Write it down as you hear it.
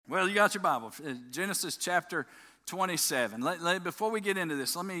Well, you got your Bible. Genesis chapter 27. Before we get into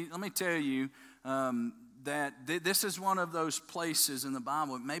this, let me tell you that this is one of those places in the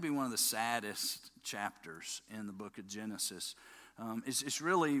Bible, maybe one of the saddest chapters in the book of Genesis. It's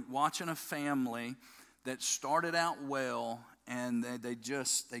really watching a family that started out well, and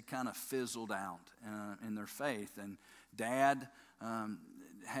they kind of fizzled out in their faith. And Dad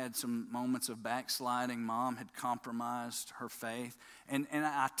had some moments of backsliding. Mom had compromised her faith. And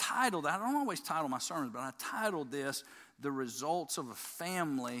I don't always title my sermons, but I titled this, The Results of a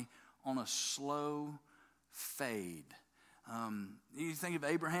Family on a Slow Fade. You think of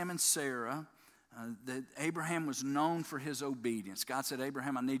Abraham and Sarah, that Abraham was known for his obedience. God said,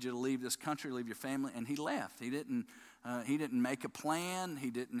 Abraham, I need you to leave this country, leave your family, and he left. He didn't make a plan.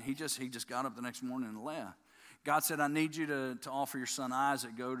 He just got up the next morning and left. God said, I need you to offer your son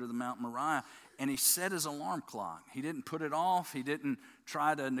Isaac, go to the Mount Moriah. And he set his alarm clock. He didn't put it off. He didn't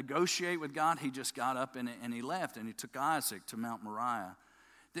try to negotiate with God. He just got up and he left, and he took Isaac to Mount Moriah.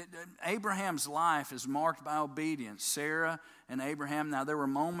 Abraham's life is marked by obedience. Sarah and Abraham, now there were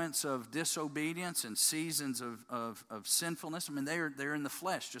moments of disobedience and seasons of sinfulness. I mean, they're in the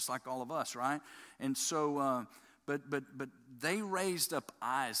flesh just like all of us, right? And so, but they raised up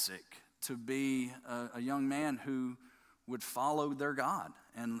Isaac to be a young man who would follow their God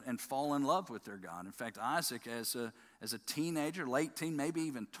and fall in love with their God. In fact, Isaac, as a teenager, late teen, maybe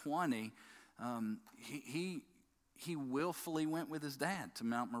even 20, he willfully went with his dad to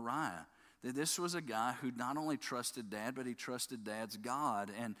Mount Moriah. This was a guy who not only trusted Dad, but he trusted Dad's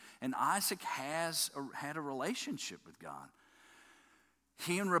God. And Isaac had a relationship with God.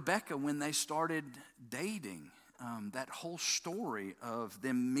 He and Rebekah, when they started dating, that whole story of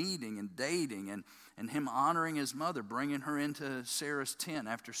them meeting and dating and him honoring his mother, bringing her into Sarah's tent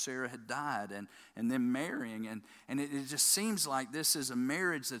after Sarah had died, and them marrying. And it just seems like this is a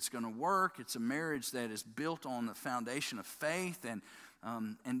marriage that's going to work. It's a marriage that is built on the foundation of faith. And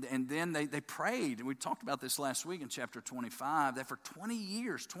then they prayed. And we talked about this last week in chapter 25, that for 20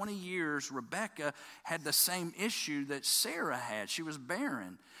 years, Rebekah had the same issue that Sarah had. She was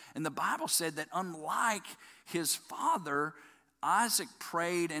barren. And the Bible said that unlike his father, Isaac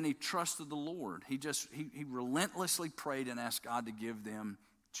prayed and he trusted the Lord. He relentlessly prayed and asked God to give them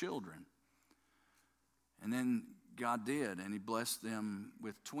children. And then God did, and he blessed them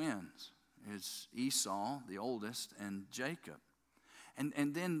with twins. It's Esau, the oldest, and Jacob.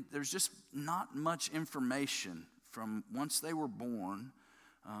 And then there's just not much information from once they were born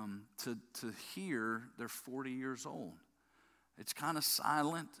to here they're 40 years old. It's kind of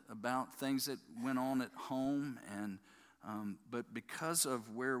silent about things that went on at home, but because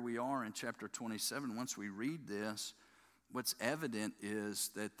of where we are in chapter 27, once we read this, what's evident is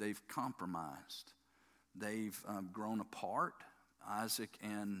that they've compromised. They've grown apart, Isaac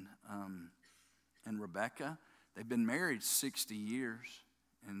and Rebekah. They've been married 60 years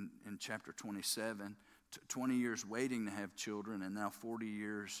in chapter 27, 20 years waiting to have children, and now 40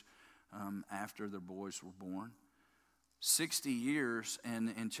 years after their boys were born. 60 years,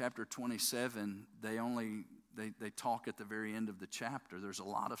 and in chapter 27, they talk at the very end of the chapter. There's a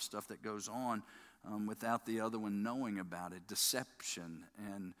lot of stuff that goes on without the other one knowing about it. Deception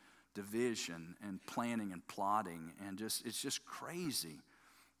and division and planning and plotting, and it's just crazy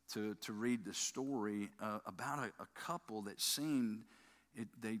to read the story about a couple that seemed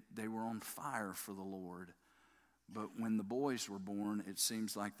they were on fire for the Lord. But when the boys were born, it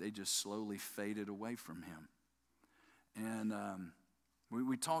seems like they just slowly faded away from him. And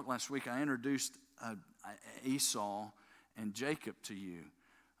we talked last week. I introduced Esau and Jacob to you.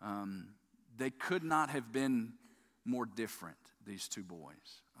 They could not have been more different, these two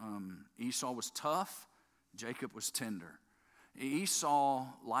boys. Esau was tough. Jacob was tender. Esau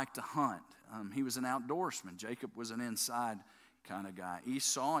liked to hunt. He was an outdoorsman. Jacob was an inside kind of guy.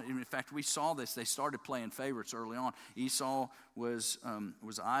 Esau, in fact, we saw this. They started playing favorites early on. Esau was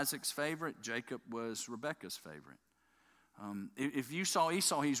Isaac's favorite. Jacob was Rebekah's favorite. If you saw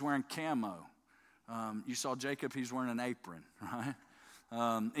Esau, he's wearing camo. You saw Jacob, he's wearing an apron, right?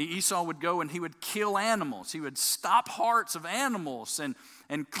 Esau would go and he would kill animals. He would stop hearts of animals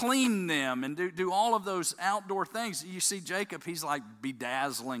and clean them and do all of those outdoor things. You see Jacob, he's like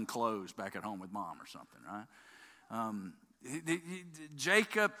bedazzling clothes back at home with mom or something, right?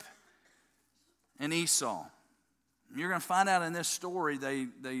 Jacob and Esau. You're going to find out in this story they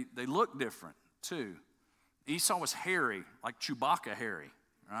look different too. Esau was hairy, like Chewbacca hairy,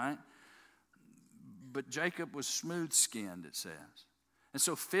 right? But Jacob was smooth-skinned, it says. And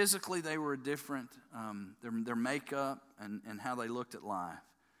so physically they were different, their makeup and how they looked at life.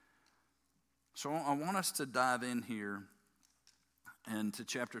 So I want us to dive in here and to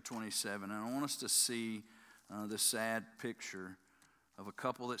chapter 27. And I want us to see the sad picture of a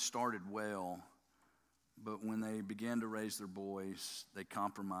couple that started well, but when they began to raise their boys, they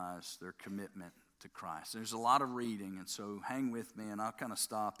compromised their commitment to Christ. There's a lot of reading, and so hang with me, and I'll kind of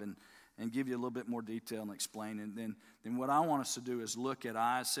stop and give you a little bit more detail and explain. And then what I want us to do is look at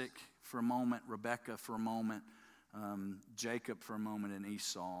Isaac for a moment, Rebekah for a moment, Jacob for a moment, and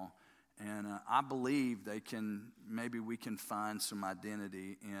Esau. And I believe maybe we can find some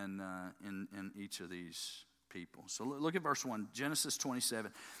identity in each of these people. So look at verse 1, Genesis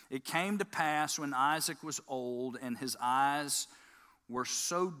 27. It came to pass when Isaac was old and his eyes were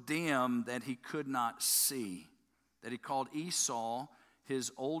so dim that he could not see, that he called Esau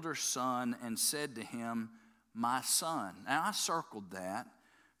his older son and said to him, my son. Now I circled that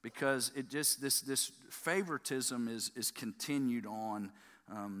because it just this favoritism is continued on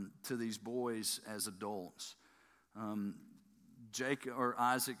to these boys as adults. Jacob or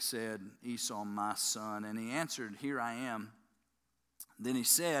Isaac said, Esau, my son, and he answered, here I am. Then he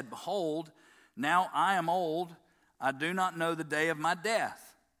said, behold, now I am old, I do not know the day of my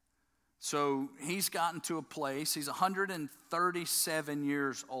death. So he's gotten to a place, he's 137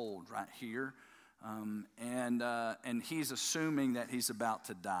 years old right here, and he's assuming that he's about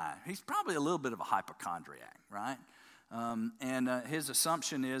to die. He's probably a little bit of a hypochondriac, right? And his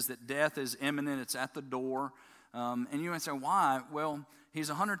assumption is that death is imminent, it's at the door. And you might say, why? Well, he's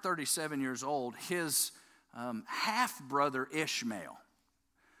 137 years old. His half-brother Ishmael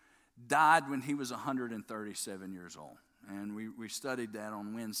died when he was 137 years old. And we studied that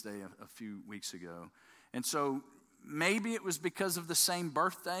on Wednesday a few weeks ago. And so maybe it was because of the same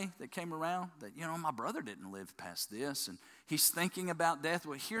birthday that came around that, my brother didn't live past this. And he's thinking about death.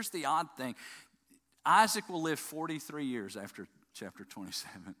 Well, here's the odd thing. Isaac will live 43 years after chapter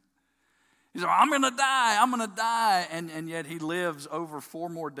 27. He's like, I'm going to die. And yet he lives over 4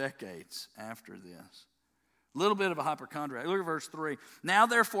 more decades after this. A little bit of a hypochondriac. Look at verse 3. Now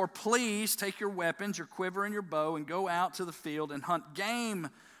therefore, please take your weapons, your quiver and your bow, and go out to the field and hunt game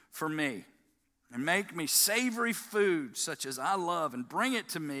for me. And make me savory food such as I love, and bring it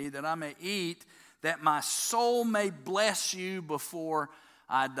to me that I may eat, that my soul may bless you before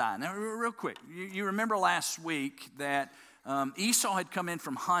I die. Now real quick, you remember last week that Esau had come in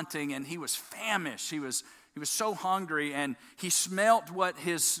from hunting and he was famished. He was so hungry, and he smelt what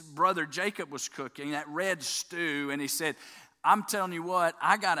his brother Jacob was cooking, that red stew, and he said, I'm telling you what,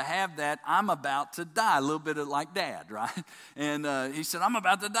 I got to have that. I'm about to die. A little bit like Dad, right? And he said, I'm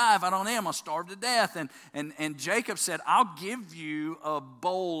about to die. If I don't eat, I'm going to starve to death. And Jacob said, I'll give you a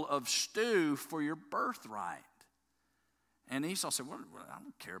bowl of stew for your birthright. And Esau said, well, I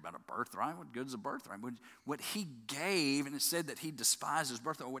don't care about a birthright. What good is a birthright? What he gave, and it said that he despised his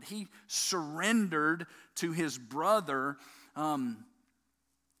birthright, what he surrendered to his brother,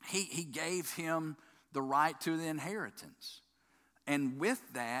 he gave him the right to the inheritance. And with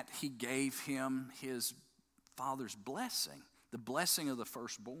that, he gave him his father's blessing, the blessing of the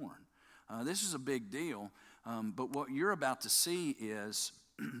firstborn. This is a big deal, but what you're about to see is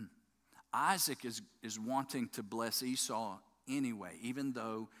Isaac is wanting to bless Esau anyway, even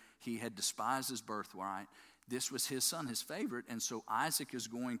though he had despised his birthright. This was his son, his favorite, and so Isaac is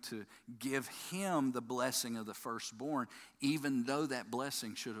going to give him the blessing of the firstborn, even though that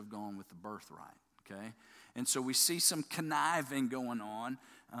blessing should have gone with the birthright, okay? And so we see some conniving going on,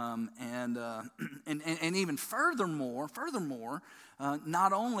 and even furthermore,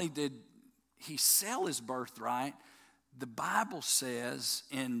 not only did he sell his birthright, the Bible says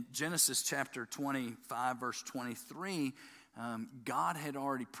in Genesis chapter 25, verse 23, God had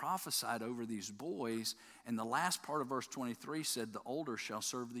already prophesied over these boys, and the last part of verse 23 said, the older shall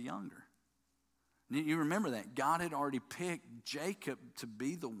serve the younger. You remember that. God had already picked Jacob to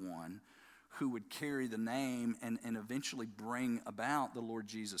be the one who would carry the name and eventually bring about the Lord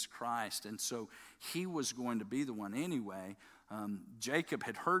Jesus Christ. And so he was going to be the one anyway. Jacob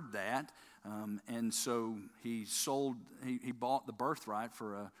had heard that. And so he bought the birthright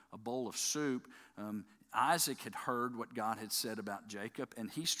for a bowl of soup. Isaac had heard what God had said about Jacob,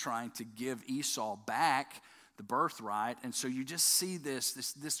 and he's trying to give Esau back the birthright. And so you just see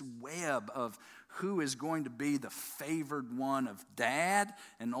this web of who is going to be the favored one of Dad,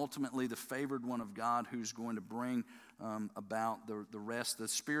 and ultimately the favored one of God, who's going to bring about the rest, the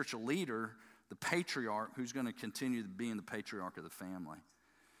spiritual leader, the patriarch, who's going to continue being the patriarch of the family.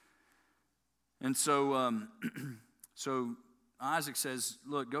 And so so Isaac says,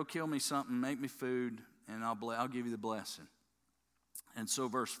 look, go kill me something, make me food, and I'll give you the blessing. And so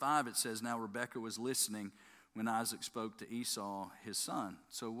verse 5, it says, now Rebekah was listening when Isaac spoke to Esau, his son.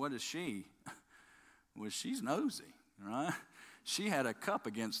 So what is she? Well, she's nosy, right? she had a cup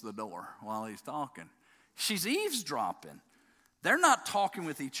against the door while he's talking. She's eavesdropping. They're not talking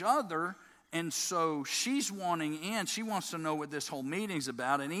with each other, and so she's wanting in. She wants to know what this whole meeting's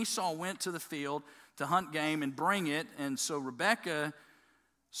about. And Esau went to the field to hunt game and bring it. And so Rebekah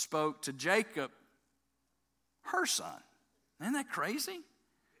spoke to Jacob, her son. Isn't that crazy?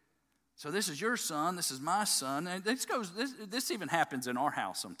 So this is your son, this is my son. And this even happens in our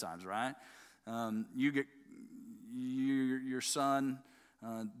house sometimes, right? Your son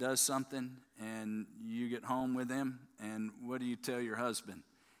does something, and you get home with him, and what do you tell your husband?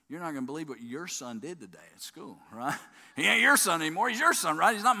 You're not going to believe what your son did today at school, right? He ain't your son anymore. He's your son,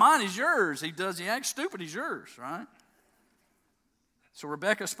 right? He's not mine. He's yours. He acts stupid. He's yours, right? So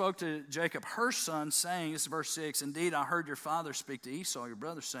Rebekah spoke to Jacob, her son, saying, this is verse 6, indeed, I heard your father speak to Esau, your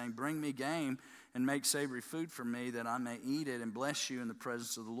brother, saying, bring me game and make savory food for me, that I may eat it and bless you in the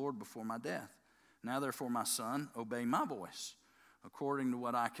presence of the Lord before my death. Now, therefore, my son, obey my voice. According to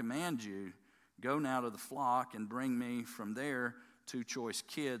what I command you, go now to the flock and bring me from there 2 choice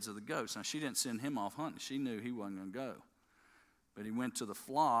kids of the goats. Now, she didn't send him off hunting. She knew he wasn't going to go. But he went to the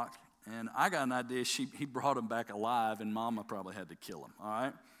flock, and I got an idea he brought him back alive, and Mama probably had to kill him, all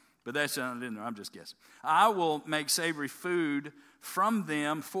right? But that's not in there. I'm just guessing. I will make savory food from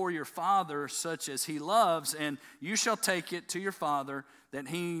them for your father, such as he loves, and you shall take it to your father, that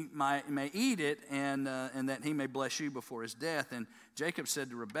he may eat it, and that he may bless you before his death. And Jacob said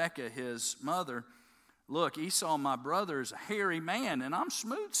to Rebekah, his mother, look, Esau, my brother, is a hairy man, and I'm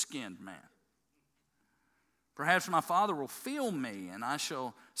smooth-skinned man. Perhaps my father will feel me, and I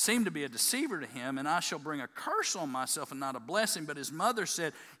shall seem to be a deceiver to him, and I shall bring a curse on myself and not a blessing. But his mother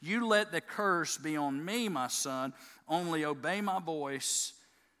said, you let the curse be on me, my son. Only obey my voice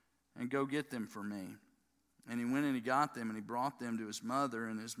and go get them for me. And he went and he got them, and he brought them to his mother,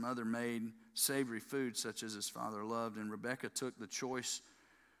 and his mother made savory food such as his father loved. And Rebekah took the choice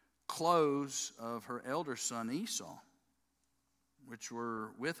clothes of her elder son Esau, which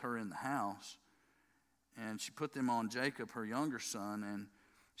were with her in the house, and she put them on Jacob, her younger son, and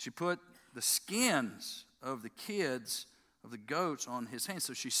she put the skins of the kids of the goats on his hands.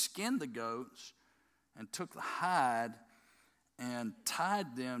 So she skinned the goats and took the hide and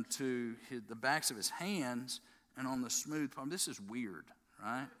tied them to the backs of his hands and on the smooth palm. This is weird,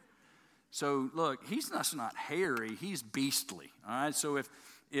 right? So look, he's not hairy, he's beastly, all right? So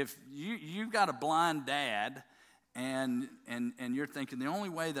if you've got a blind dad, and you're thinking the only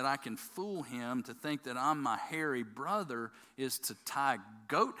way that I can fool him to think that I'm my hairy brother is to tie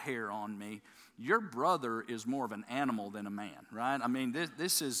goat hair on me, your brother is more of an animal than a man, right? I mean,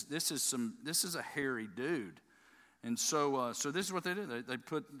 this is a hairy dude, and so this is what they did. They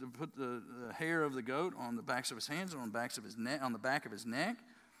put the hair of the goat on the backs of his hands and on the backs of his neck, on the back of his neck,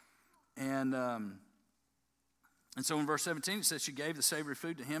 and so in verse 17 it says she gave the savory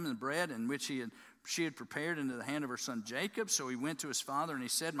food to him and the bread in which she had prepared into the hand of her son Jacob. So he went to his father and he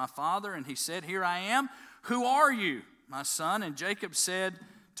said, my father. And he said, here I am. Who are you, my son? And Jacob said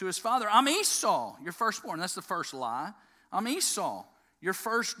to his father, I'm Esau, your firstborn. That's the first lie. I'm Esau, your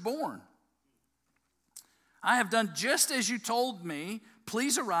firstborn. I have done just as you told me.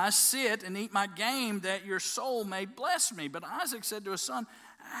 Please arise, sit, and eat my game, that your soul may bless me. But Isaac said to his son,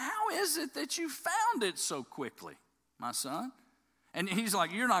 how is it that you found it so quickly, my son? And he's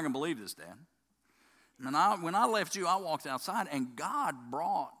like, you're not going to believe this, Dad. When I left you, I walked outside, and God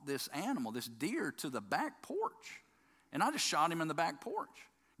brought this animal, this deer, to the back porch. And I just shot him in the back porch.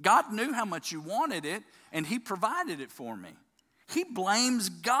 God knew how much you wanted it, and he provided it for me. He blames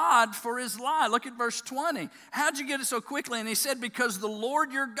God for his lie. Look at verse 20. How'd you get it so quickly? And he said, because the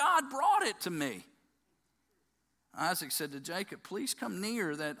Lord your God brought it to me. Isaac said to Jacob, please come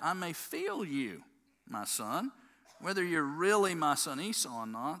near that I may feel you, my son, whether you're really my son Esau or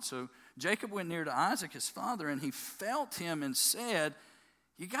not. So Jacob went near to Isaac, his father, and he felt him and said,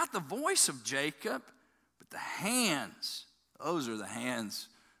 you got the voice of Jacob, but the hands, those are the hands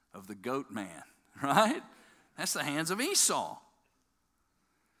of the goat man, right? That's the hands of Esau.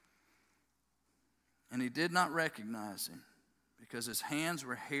 And he did not recognize him because his hands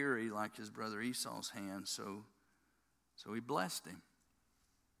were hairy like his brother Esau's hands, so he blessed him.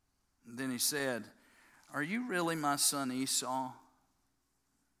 And then he said, are you really my son Esau?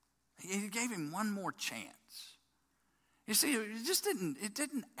 He gave him one more chance. You see, it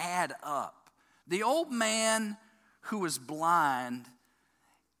didn't add up. The old man who was blind,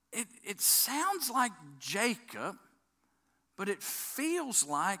 it sounds like Jacob, but it feels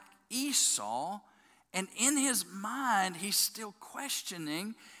like Esau. And in his mind, he's still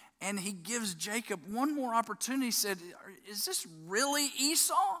questioning, and he gives Jacob one more opportunity. He said, is this really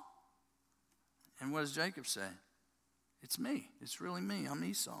Esau? And what does Jacob say? It's me. It's really me. I'm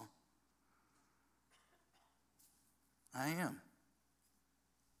Esau. I am.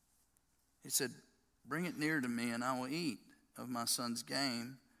 He said, bring it near to me, and I will eat of my son's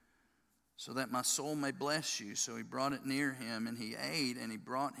game, so that my soul may bless you. So he brought it near him, and he ate, and he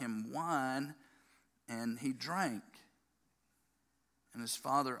brought him wine, and he drank. And his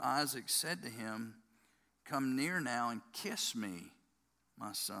father Isaac said to him, come near now and kiss me,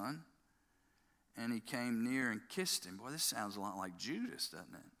 my son. And he came near and kissed him. Boy, this sounds a lot like Judas,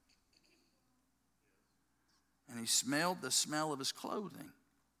 doesn't it? And he smelled the smell of his clothing.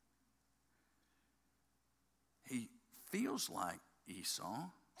 He feels like Esau.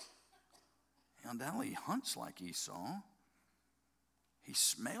 He undoubtedly hunts like Esau. He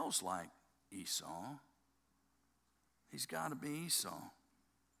smells like Esau. He's got to be Esau.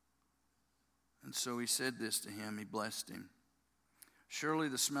 And so he said this to him. He blessed him. Surely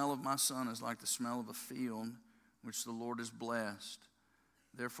the smell of my son is like the smell of a field which the Lord has blessed.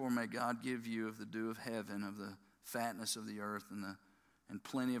 Therefore may God give you of the dew of heaven, of the fatness of the earth, and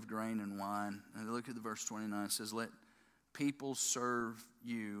plenty of grain and wine. And look at the verse 29. It says, let people serve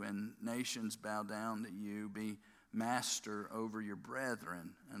you and nations bow down to you. Be master over your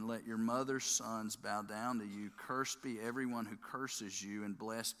brethren, and let your mother's sons bow down to you. Cursed be everyone who curses you, and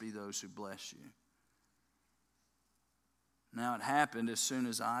blessed be those who bless you. Now it happened as soon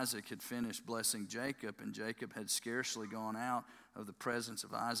as Isaac had finished blessing Jacob, and Jacob had scarcely gone out of the presence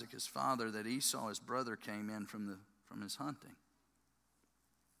of Isaac his father, that Esau his brother came in from his hunting.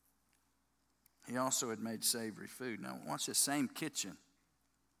 He also had made savory food. Now watch this, same kitchen.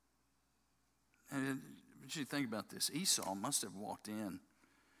 And I want you to think about this. Esau must have walked in,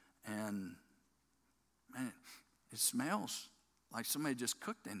 and man, it smells like somebody just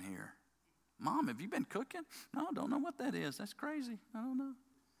cooked in here. Mom, have you been cooking? No, I don't know what that is. That's crazy. I don't know.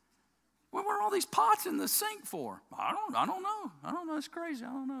 What were all these pots in the sink for? I don't know. I don't know. It's crazy. I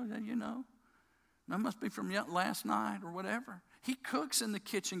don't know. You know. That must be from last night or whatever. He cooks in the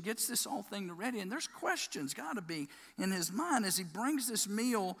kitchen, gets this whole thing ready, and there's questions got to be in his mind as he brings this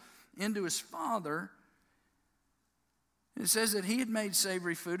meal into his father. It says that he had made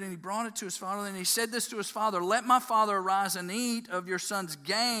savory food, and he brought it to his father, and he said this to his father, let my father arise and eat of your son's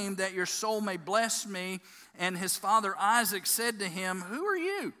game, that your soul may bless me. And his father Isaac said to him, who are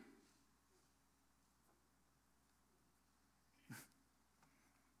you?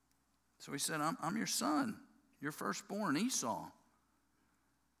 So he said, I'm your son, your firstborn, Esau.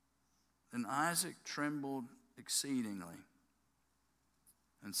 Then Isaac trembled exceedingly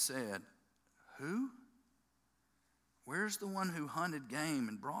and said, who? Where's the one who hunted game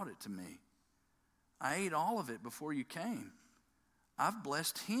and brought it to me? I ate all of it before you came. I've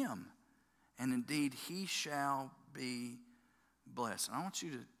blessed him, and indeed he shall be blessed. And I want you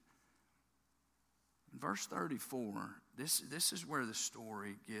to, in verse 34, this is where the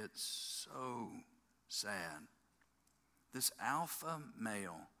story gets so sad. This alpha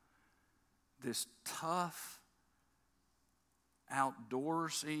male, this tough,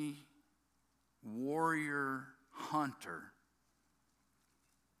 outdoorsy, warrior hunter,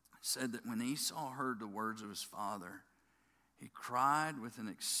 said that when Esau heard the words of his father, he cried with an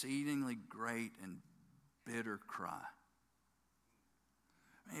exceedingly great and bitter cry.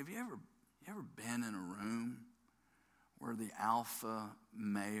 I mean, have you ever been in a room where the alpha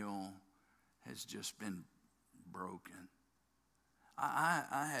male has just been broken?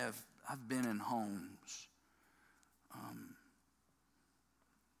 I've been in homes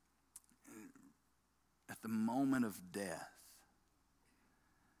at the moment of death,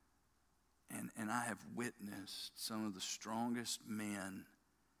 and I have witnessed some of the strongest men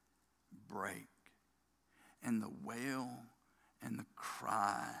break, and the wail and the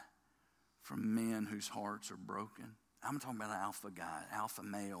cry from men whose hearts are broken. I'm talking about alpha guys, alpha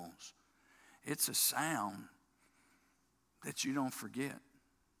males. It's a sound that you don't forget.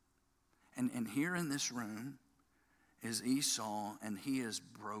 And here in this room is Esau, and he is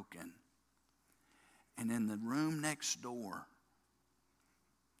broken. And in the room next door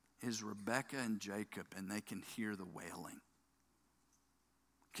is Rebekah and Jacob, and they can hear the wailing.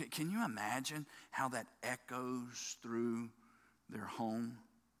 Can you imagine how that echoes through their home?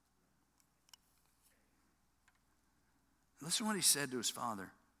 Listen to what he said to his father.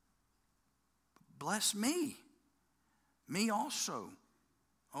 Bless me also,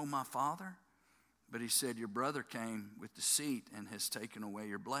 O my father. But he said, your brother came with deceit and has taken away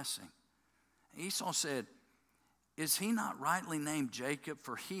your blessing. Esau said, is he not rightly named Jacob?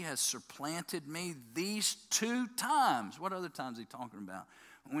 For he has supplanted me these 2 times. What other times is he talking about?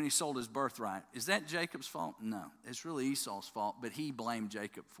 When he sold his birthright. Is that Jacob's fault? No, it's really Esau's fault, but he blamed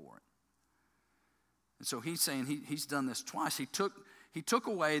Jacob for it. And so he's saying he's done this twice. He took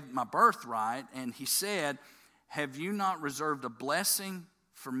away my birthright, and he said, have you not reserved a blessing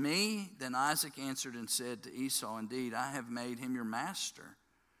for me? Then Isaac answered and said to Esau, indeed, I have made him your master,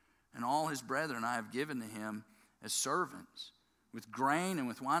 and all his brethren I have given to him as servants. With grain and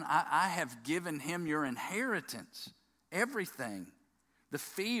with wine, I have given him your inheritance, everything, the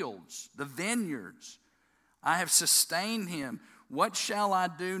fields, the vineyards. I have sustained him. What shall I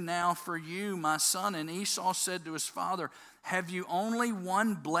do now for you, my son? And Esau said to his father, have you only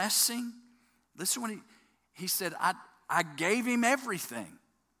one blessing? Listen what he said, I gave him everything.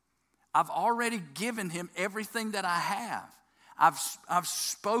 I've already given him everything that I have. I've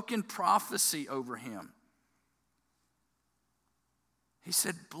spoken prophecy over him. He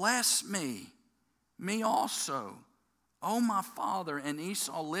said, bless me also, O my father. And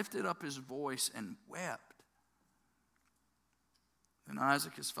Esau lifted up his voice and wept. Then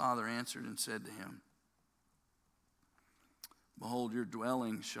Isaac his father answered and said to him, behold, your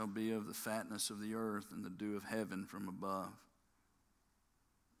dwelling shall be of the fatness of the earth and the dew of heaven from above.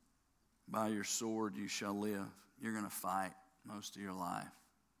 By your sword you shall live. You're going to fight most of your life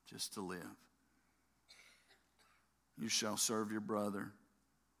just to live. You shall serve your brother,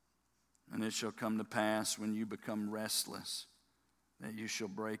 and it shall come to pass when you become restless that you shall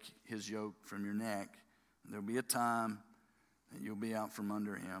break his yoke from your neck. There'll be a time that you'll be out from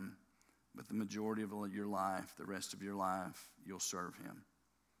under him, but the majority of your life, the rest of your life, you'll serve him.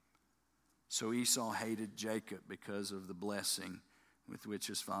 So Esau hated Jacob because of the blessing with which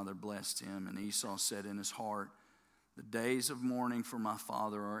his father blessed him. And Esau said in his heart, the days of mourning for my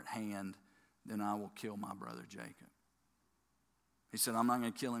father are at hand, then I will kill my brother Jacob. He said, I'm not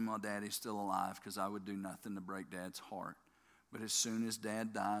going to kill him while daddy's still alive because I would do nothing to break dad's heart. But as soon as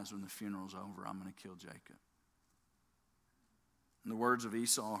dad dies, when the funeral's over, I'm going to kill Jacob. In the words of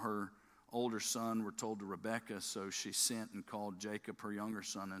Esau, her older son were told to Rebekah, so she sent and called Jacob, her younger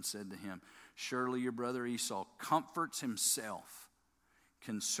son, and said to him, surely your brother Esau comforts himself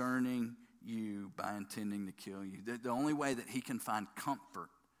concerning you by intending to kill you. The only way that he can find comfort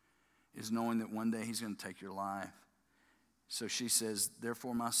is knowing that one day he's going to take your life. So she says,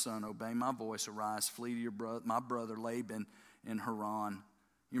 therefore, my son, obey my voice, arise, flee to your my brother Laban in Haran.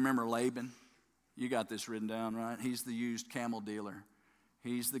 You remember Laban? You got this written down, right? He's the used camel dealer.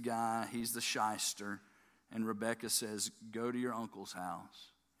 He's the guy, he's the shyster. And Rebekah says, go to your uncle's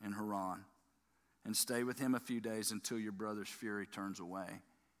house in Haran and stay with him a few days until your brother's fury turns away.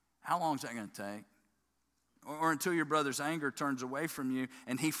 How long is that going to take? Or until your brother's anger turns away from you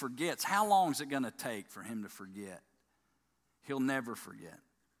and he forgets. How long is it going to take for him to forget? He'll never forget.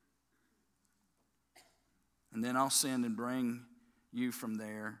 And then I'll send and bring you from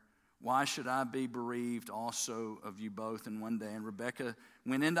there. Why should I be bereaved also of you both in one day? And Rebekah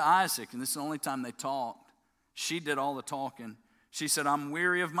went into Isaac, and this is the only time they talked. She did all the talking. She said, I'm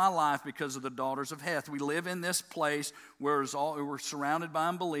weary of my life because of the daughters of Heth. We live in this place where we're surrounded by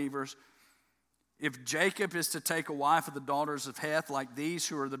unbelievers. If Jacob is to take a wife of the daughters of Heth, like these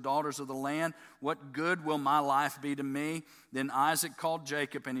who are the daughters of the land, what good will my life be to me? Then Isaac called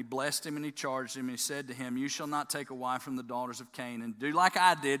Jacob, and he blessed him, and he charged him, and he said to him, you shall not take a wife from the daughters of Canaan. Do like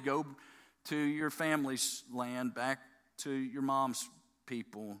I did, go to your family's land, back to your mom's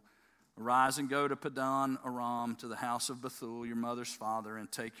people. Arise and go to Padan Aram, to the house of Bethuel, your mother's father,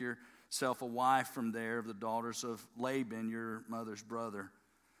 and take yourself a wife from there of the daughters of Laban, your mother's brother.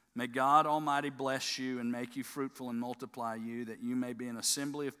 May God Almighty bless you and make you fruitful and multiply you, that you may be an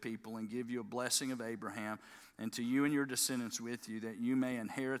assembly of people, and give you a blessing of Abraham, and to you and your descendants with you, that you may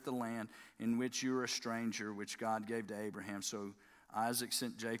inherit the land in which you are a stranger, which God gave to Abraham. So Isaac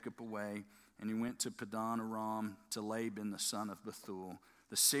sent Jacob away, and he went to Padan Aram to Laban, the son of Bethuel,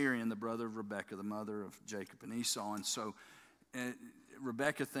 the Syrian, the brother of Rebekah, the mother of Jacob and Esau. And so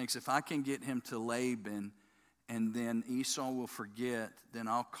Rebekah thinks, if I can get him to Laban, and then Esau will forget, then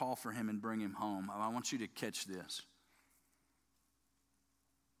I'll call for him and bring him home. I want you to catch this.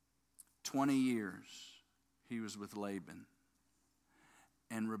 20 years he was with Laban.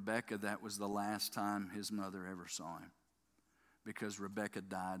 And Rebekah, that was the last time his mother ever saw him, because Rebekah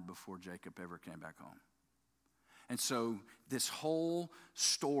died before Jacob ever came back home. And so this whole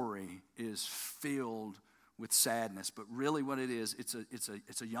story is filled with sadness, but really what it is,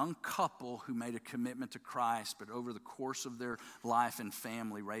 it's a young couple who made a commitment to Christ, but over the course of their life and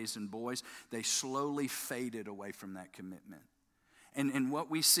family, raising boys, they slowly faded away from that commitment. And what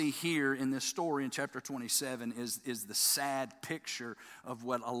we see here in this story in chapter 27 is the sad picture of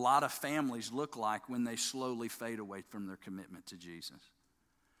what a lot of families look like when they slowly fade away from their commitment to Jesus.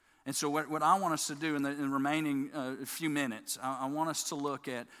 And so what I want us to do in the remaining few minutes, I want us to look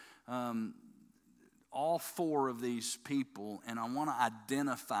at all four of these people, and I want to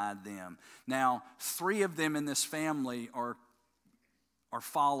identify them. Now, three of them in this family are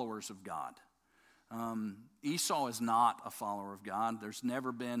followers of God. Esau is not a follower of God. There's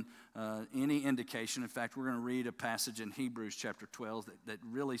never been any indication. In fact, we're going to read a passage in Hebrews chapter 12 that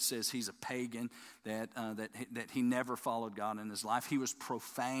really says he's a pagan, that he never followed God in his life. He was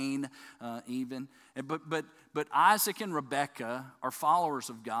profane even. But Isaac and Rebekah are followers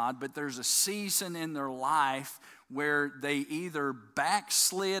of God, but there's a season in their life where they either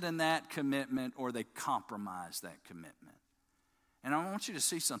backslid in that commitment or they compromised that commitment. And I want you to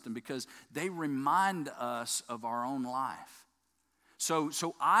see something because they remind us of our own life.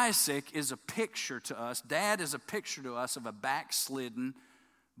 So Isaac is a picture to us. Dad is a picture to us of a backslidden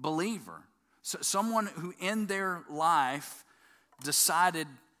believer. So someone who in their life decided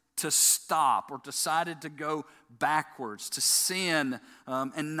to stop or decided to go backwards, to sin,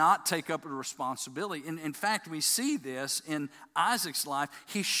 and not take up the responsibility. In fact, we see this in Isaac's life.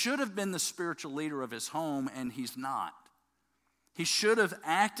 He should have been the spiritual leader of his home, and he's not. He should have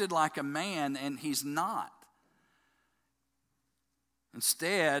acted like a man, and he's not.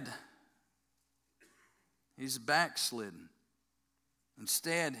 Instead, he's backslidden.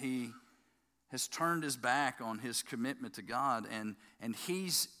 Instead, he has turned his back on his commitment to God, and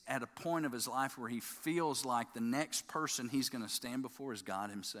he's at a point of his life where he feels like the next person he's going to stand before is God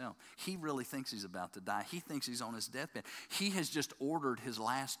himself. He really thinks he's about to die. He thinks he's on his deathbed. He has just ordered his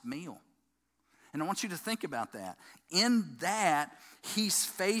last meal. And I want you to think about that. In that, he's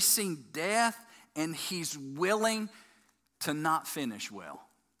facing death and he's willing to not finish well.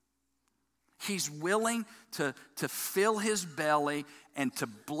 He's willing to fill his belly and to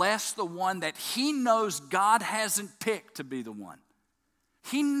bless the one that he knows God hasn't picked to be the one.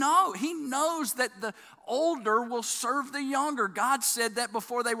 He knows that the older will serve the younger. God said that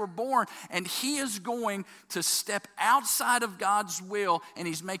before they were born, and he is going to step outside of God's will, and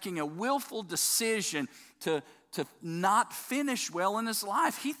he's making a willful decision to not finish well in his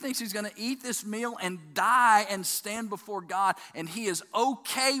life. He thinks he's going to eat this meal and die and stand before God, and he is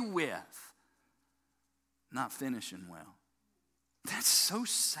okay with not finishing well. That's so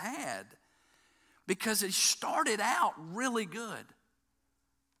sad because he started out really good.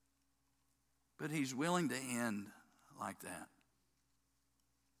 But he's willing to end like that.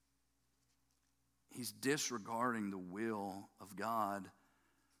 He's disregarding the will of God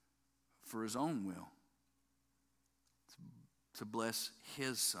for his own will, to bless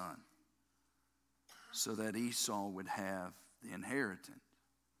his son so that Esau would have the inheritance,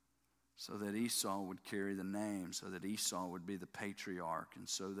 so that Esau would carry the name, so that Esau would be the patriarch, and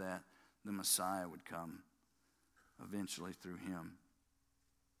so that the Messiah would come eventually through him.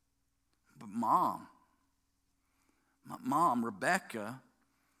 But mom, Rebekah,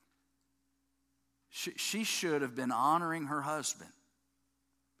 she should have been honoring her husband.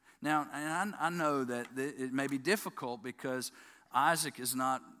 Now, and I know that it may be difficult because Isaac is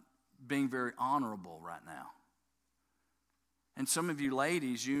not being very honorable right now. And some of you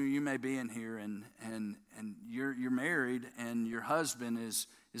ladies, you may be in here and you're married and your husband is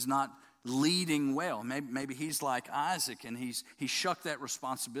not leading well. Maybe he's like Isaac and he shucked that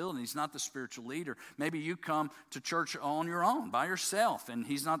responsibility. He's not the spiritual leader. Maybe you come to church on your own, by yourself, and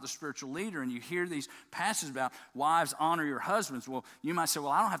he's not the spiritual leader, and you hear these passages about wives honor your husbands. Well, you might say, well,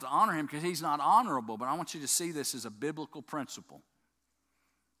 I don't have to honor him because he's not honorable, but I want you to see this as a biblical principle.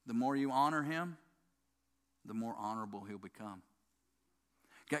 The more you honor him, the more honorable he'll become.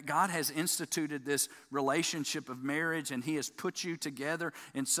 God has instituted this relationship of marriage, and he has put you together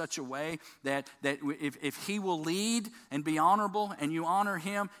in such a way that if he will lead and be honorable and you honor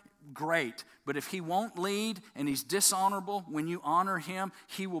him, great. But if he won't lead and he's dishonorable, when you honor him,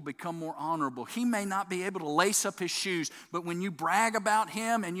 he will become more honorable. He may not be able to lace up his shoes, but when you brag about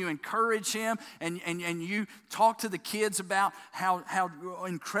him and you encourage him and you talk to the kids about how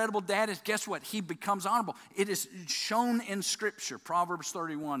incredible dad is, guess what? He becomes honorable. It is shown in Scripture. Proverbs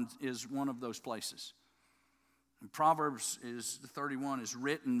 31 is one of those places. And Proverbs 31 is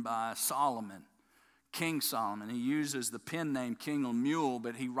written by Solomon. King Solomon. He uses the pen name King Lemuel,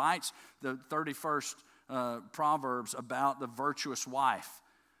 but he writes the 31st Proverbs about the virtuous wife,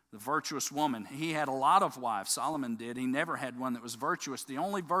 the virtuous woman. He had a lot of wives, Solomon did. He never had one that was virtuous. The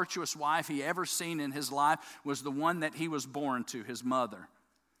only virtuous wife he ever seen in his life was the one that he was born to, his mother.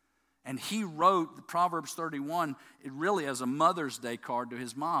 And he wrote the Proverbs 31 really as a Mother's Day card to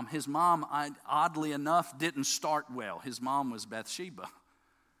his mom. His mom, oddly enough, didn't start well. His mom was Bathsheba.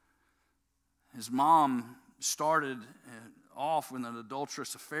 His mom started off with an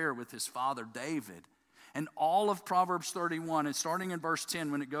adulterous affair with his father David. And all of Proverbs 31, and starting in verse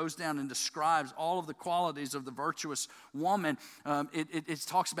 10, when it goes down and describes all of the qualities of the virtuous woman, it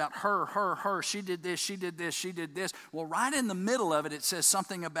talks about her. She did this, she did this, she did this. Well, right in the middle of it, it says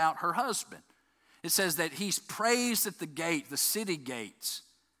something about her husband. It says that he's praised at the gate, the city gates,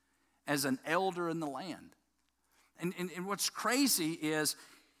 as an elder in the land. And what's crazy is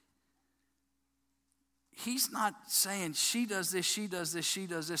he's not saying she does this, she does this, she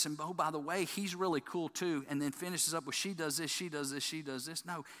does this, and oh, by the way, he's really cool too, and then finishes up with she does this, she does this, she does this.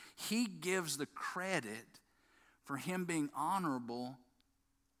 No, he gives the credit for him being honorable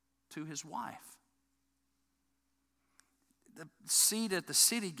to his wife. The seat at the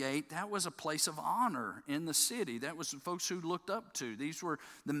city gate, that was a place of honor in the city. That was the folks who looked up to. These were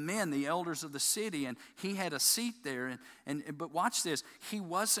the men, the elders of the city, and he had a seat there. But watch this, he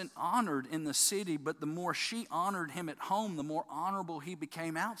wasn't honored in the city, but the more she honored him at home, the more honorable he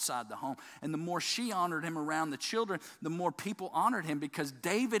became outside the home. And the more she honored him around the children, the more people honored him, because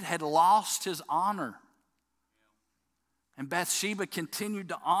David had lost his honor. And Bathsheba continued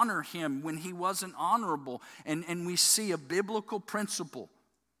to honor him when he wasn't honorable. And we see a biblical principle.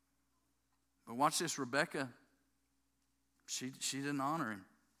 But watch this, Rebekah, she didn't honor him.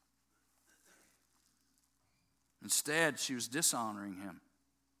 Instead, she was dishonoring him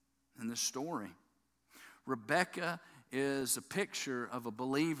in this story. Rebekah is a picture of a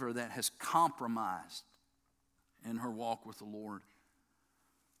believer that has compromised in her walk with the Lord.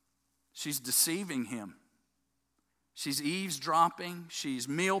 She's deceiving him. She's eavesdropping, she's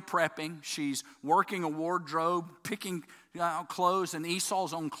meal prepping, she's working a wardrobe, picking out clothes in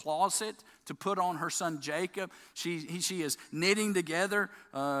Esau's own closet to put on her son Jacob. She is knitting together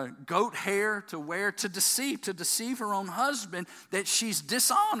goat hair to wear to deceive her own husband that she's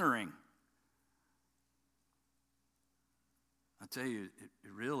dishonoring. I tell you,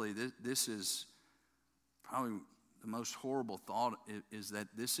 this is probably the most horrible thought is that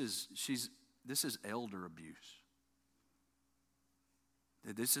this is elder abuse.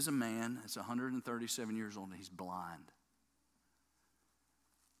 This is a man that's 137 years old and he's blind.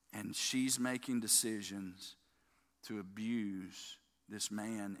 And she's making decisions to abuse this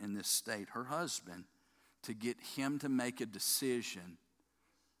man in this state, her husband, to get him to make a decision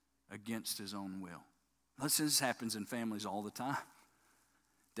against his own will. Listen, this happens in families all the time.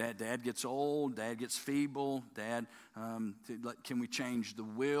 Dad gets old, dad gets feeble, dad, can we change the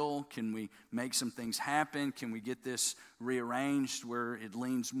will? Can we make some things happen? Can we get this rearranged where it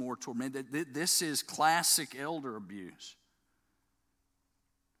leans more toward me? This is classic elder abuse.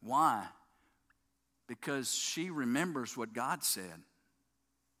 Why? Because she remembers what God said.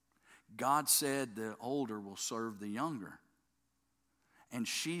 God said the older will serve the younger. And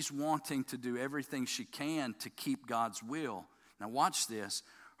she's wanting to do everything she can to keep God's will. Now watch this.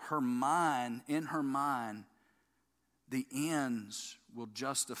 In her mind, the ends will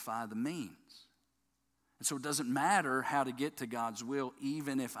justify the means. And so it doesn't matter how to get to God's will,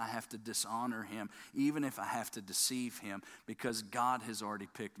 even if I have to dishonor him, even if I have to deceive him, because God has already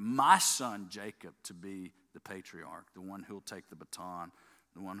picked my son Jacob to be the patriarch, the one who'll take the baton,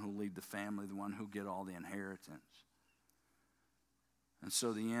 the one who'll lead the family, the one who'll get all the inheritance. And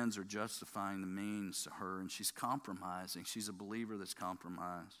so the ends are justifying the means to her, and she's compromising. She's a believer that's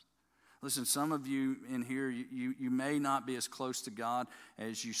compromised. Listen, some of you in here, you may not be as close to God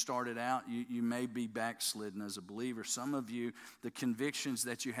as you started out. You may be backslidden as a believer. Some of you, the convictions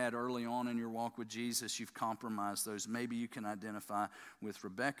that you had early on in your walk with Jesus, you've compromised those. Maybe you can identify with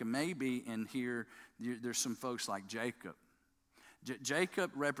Rebekah. Maybe in here, there's some folks like Jacob. Jacob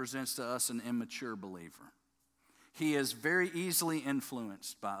represents to us an immature believer. He is very easily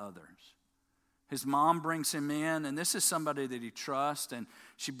influenced by others. His mom brings him in, and this is somebody that he trusts, and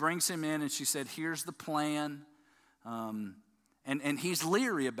she brings him in, and she said, here's the plan. And he's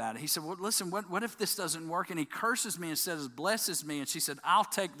leery about it. He said, well, listen, what if this doesn't work? And he curses me instead of blesses me, and she said, I'll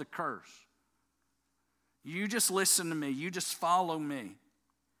take the curse. You just listen to me. You just follow me.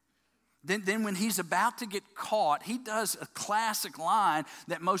 Then when he's about to get caught, he does a classic line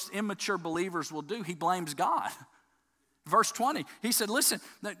that most immature believers will do. He blames God. Verse 20, he said, listen,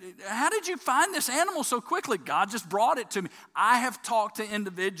 how did you find this animal so quickly? God just brought it to me. I have talked to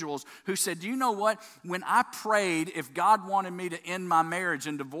individuals who said, do you know what? When I prayed, if God wanted me to end my marriage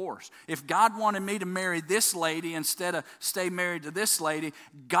and divorce, if God wanted me to marry this lady instead of stay married to this lady,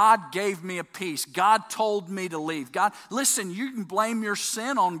 God gave me a peace. God told me to leave. God, listen, you can blame your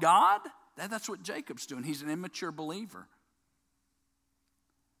sin on God. That's what Jacob's doing. He's an immature believer.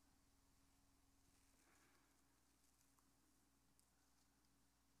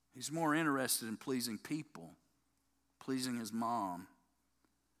 He's more interested in pleasing people, pleasing his mom,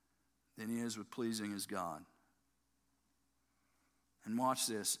 than he is with pleasing his God. And watch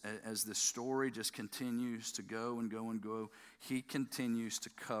this, as this story just continues to go and go and go, he continues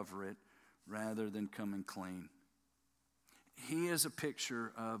to cover it rather than coming clean. He is a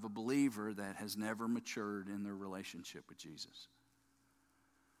picture of a believer that has never matured in their relationship with Jesus.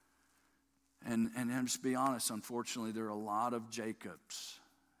 And just be honest, unfortunately, there are a lot of Jacobs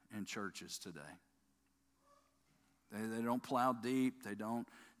in churches today. They don't plow deep. They don't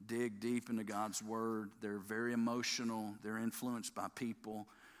dig deep into God's word. They're very emotional. They're influenced by people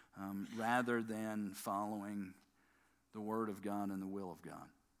rather than following the word of God and the will of God.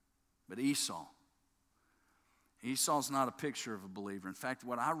 But Esau's not a picture of a believer. In fact,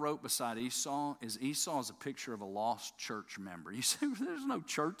 what I wrote beside Esau is a picture of a lost church member. You say, there's no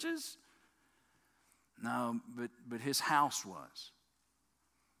churches? No, but his house was.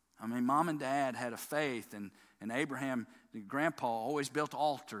 I mean, mom and dad had a faith, and Abraham, grandpa, always built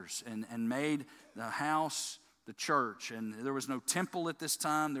altars and made the house the church. And there was no temple at this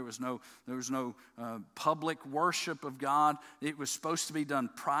time. There was no public worship of God. It was supposed to be done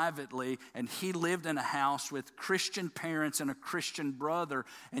privately. And he lived in a house with Christian parents and a Christian brother.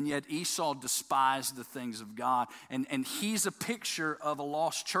 And yet Esau despised the things of God. And he's a picture of a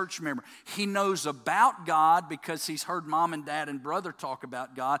lost church member. He knows about God because he's heard mom and dad and brother talk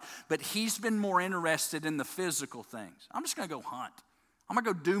about God. But he's been more interested in the physical things. I'm just going to go hunt. I'm going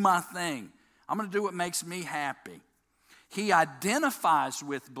to go do my thing. I'm going to do what makes me happy. He identifies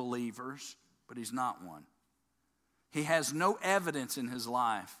with believers, but he's not one. He has no evidence in his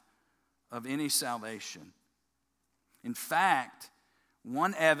life of any salvation. In fact,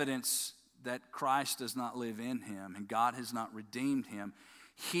 one evidence that Christ does not live in him and God has not redeemed him,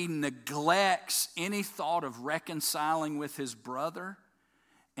 he neglects any thought of reconciling with his brother.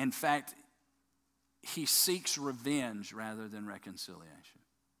 In fact, he seeks revenge rather than reconciliation.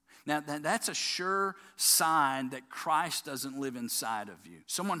 Now, that's a sure sign that Christ doesn't live inside of you.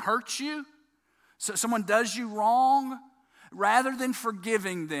 Someone hurts you, so someone does you wrong, rather than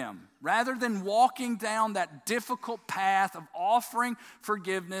forgiving them, rather than walking down that difficult path of offering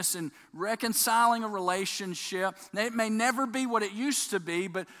forgiveness and reconciling a relationship. Now, it may never be what it used to be,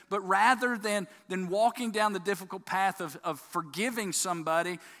 but rather than walking down the difficult path of forgiving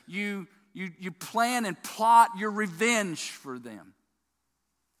somebody, you plan and plot your revenge for them.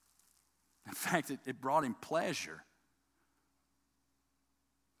 In fact, it brought him pleasure.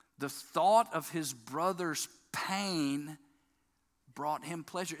 The thought of his brother's pain brought him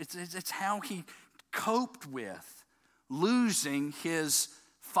pleasure. It's how he coped with losing his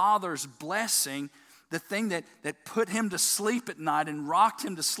father's blessing. The thing that put him to sleep at night and rocked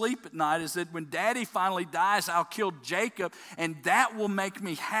him to sleep at night is that when daddy finally dies, I'll kill Jacob, and that will make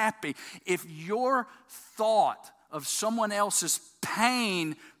me happy. If your thought of someone else's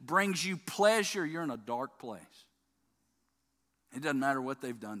pain brings you pleasure, you're in a dark place. It doesn't matter what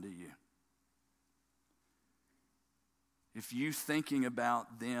they've done to you. If you thinking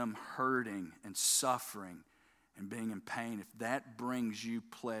about them hurting and suffering and being in pain, if that brings you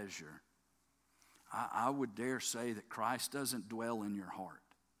pleasure, I would dare say that Christ doesn't dwell in your heart.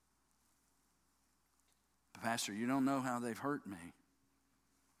 Pastor, you don't know how they've hurt me.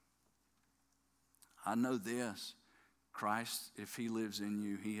 I know this. Christ, if he lives in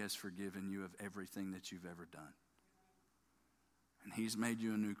you, he has forgiven you of everything that you've ever done. And he's made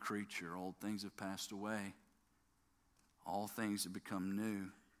you a new creature. Old things have passed away. All things have become new.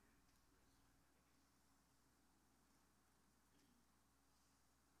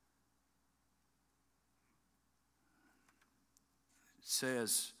 It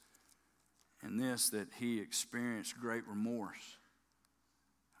says in this that he experienced great remorse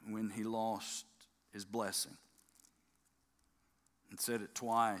when he lost his blessing. And said it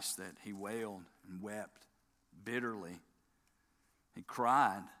twice that he wailed and wept bitterly. He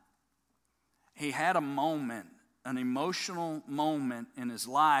cried. He had a moment, an emotional moment in his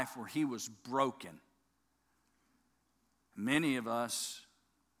life where he was broken. Many of us,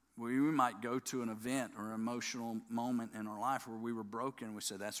 we might go to an event or an emotional moment in our life where we were broken. We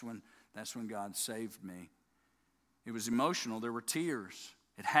said, that's when God saved me. It was emotional. There were tears.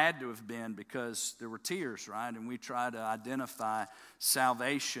 It had to have been because there were tears, right? And we try to identify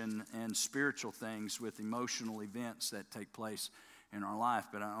salvation and spiritual things with emotional events that take place in our life.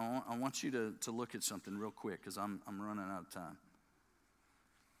 But I want you to look at something real quick because I'm running out of time.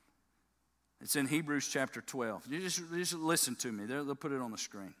 It's in Hebrews chapter 12. You just listen to me. They'll put it on the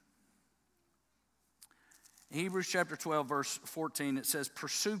screen. Hebrews chapter 12, verse 14, it says,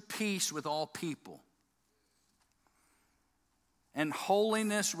 "Pursue peace with all people, and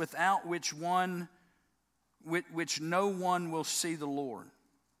holiness without which no one will see the Lord.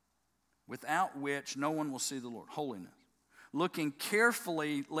 without which no one will see the Lord. Holiness. Looking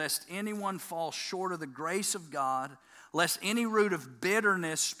carefully lest anyone fall short of the grace of God, lest any root of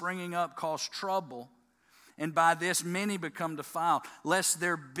bitterness springing up cause trouble, and by this many become defiled, lest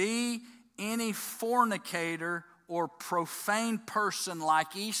there be any fornicator or profane person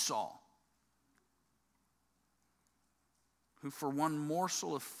like Esau, who for one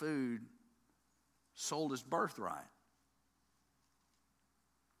morsel of food sold his birthright.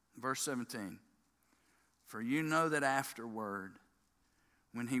 Verse 17, for you know that afterward,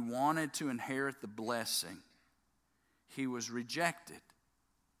 when he wanted to inherit the blessing, he was rejected,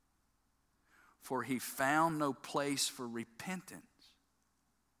 for he found no place for repentance,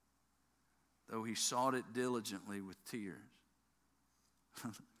 though he sought it diligently with tears.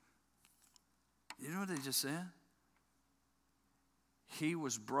 You know what they just said? He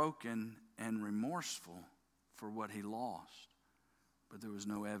was broken and remorseful for what he lost, but there was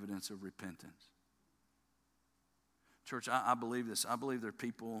no evidence of repentance. Church, I believe this. I believe there are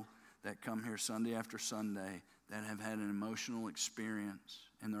people that come here Sunday after Sunday that have had an emotional experience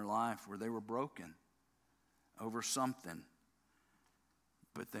in their life where they were broken over something,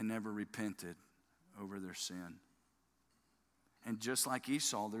 but they never repented over their sin. And just like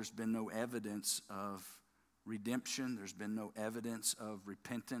Esau, there's been no evidence of redemption. There's been no evidence of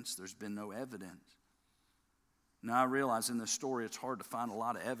repentance. There's been no evidence. Now I realize in this story it's hard to find a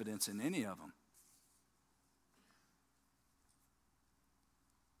lot of evidence in any of them.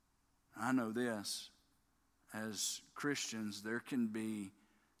 I know this, as Christians, there can be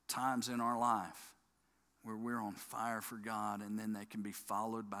times in our life where we're on fire for God, and then they can be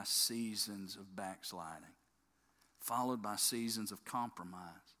followed by seasons of backsliding, followed by seasons of compromise.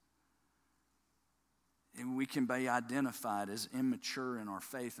 And we can be identified as immature in our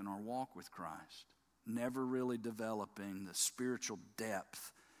faith and our walk with Christ, never really developing the spiritual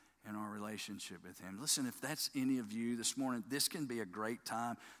depth in our relationship with Him. Listen, if that's any of you this morning, this can be a great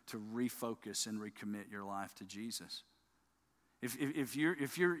time to refocus and recommit your life to Jesus. If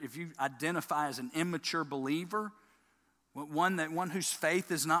you identify as an immature believer, one whose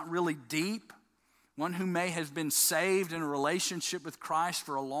faith is not really deep, one who may have been saved in a relationship with Christ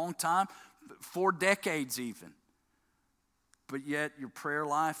for a long time, 4 decades even, but yet your prayer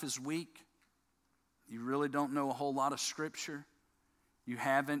life is weak, you really don't know a whole lot of Scripture, you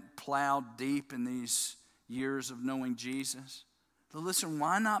haven't plowed deep in these years of knowing Jesus. So listen,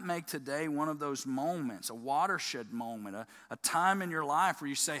 why not make today one of those moments, a watershed moment, a time in your life where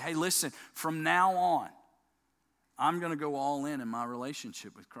you say, hey, listen, from now on, I'm going to go all in my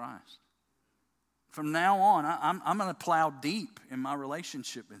relationship with Christ. From now on, I'm going to plow deep in my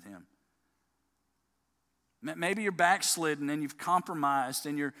relationship with Him. Maybe you're backslidden and you've compromised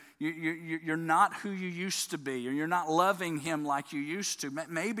and you're not who you used to be, or you're not loving Him like you used to.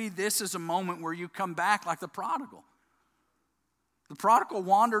 Maybe this is a moment where you come back like the prodigal. The prodigal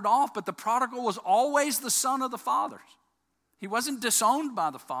wandered off, but the prodigal was always the son of the father. He wasn't disowned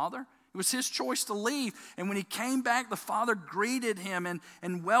by the father. It was his choice to leave. And when he came back, the father greeted him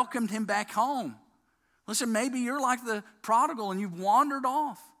and welcomed him back home. Listen, maybe you're like the prodigal and you've wandered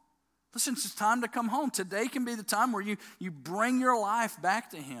off. Listen, it's time to come home. Today can be the time where you bring your life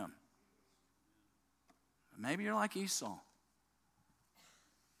back to Him. Maybe you're like Esau.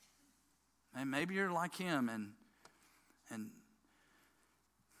 And maybe you're like him and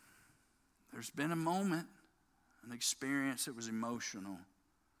there's been a moment, an experience that was emotional,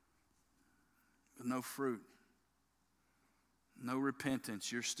 but no fruit. No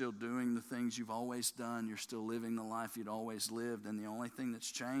repentance. You're still doing the things you've always done. You're still living the life you'd always lived. And the only thing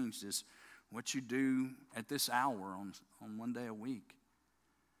that's changed is what you do at this hour on one day a week.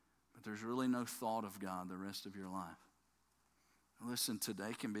 But there's really no thought of God the rest of your life. Listen,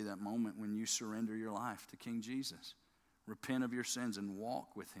 today can be that moment when you surrender your life to King Jesus. Repent of your sins and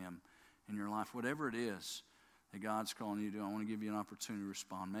walk with Him in your life. Whatever it is that God's calling you to do, I want to give you an opportunity to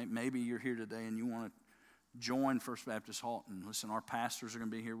respond. Maybe you're here today and you want to join First Baptist Halton. Listen, our pastors are going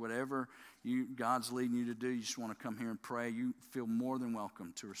to be here. Whatever God's leading you to do, you just want to come here and pray, you feel more than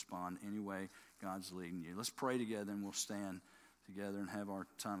welcome to respond any way God's leading you. Let's pray together and we'll stand together and have our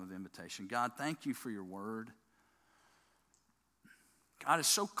time of invitation. God, thank you for your word. God, it's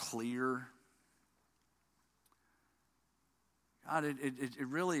so clear. God, it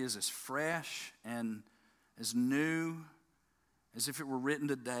really is as fresh and as new as if it were written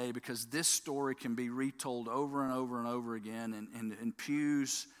today, because this story can be retold over and over and over again in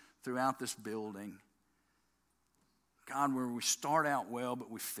pews throughout this building. God, where we start out well,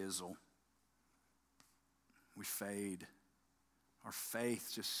 but we fizzle. We fade. Our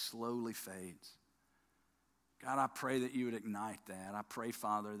faith just slowly fades. God, I pray that you would ignite that. I pray,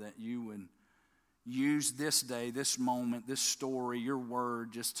 Father, that you would use this day, this moment, this story, your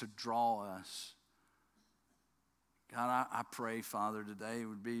word, just to draw us. God, I pray, Father, today it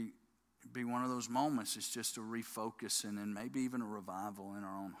would be one of those moments. It's just a refocusing and maybe even a revival in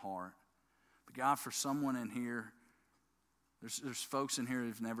our own heart. But God, for someone in here, there's folks in here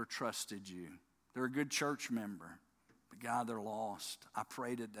who've never trusted you. They're a good church member, but God, they're lost. I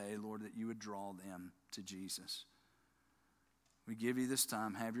pray today, Lord, that you would draw them to Jesus. We give you this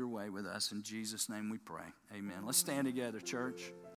time. Have your way with us. In Jesus' name we pray. Amen. Let's stand together, church.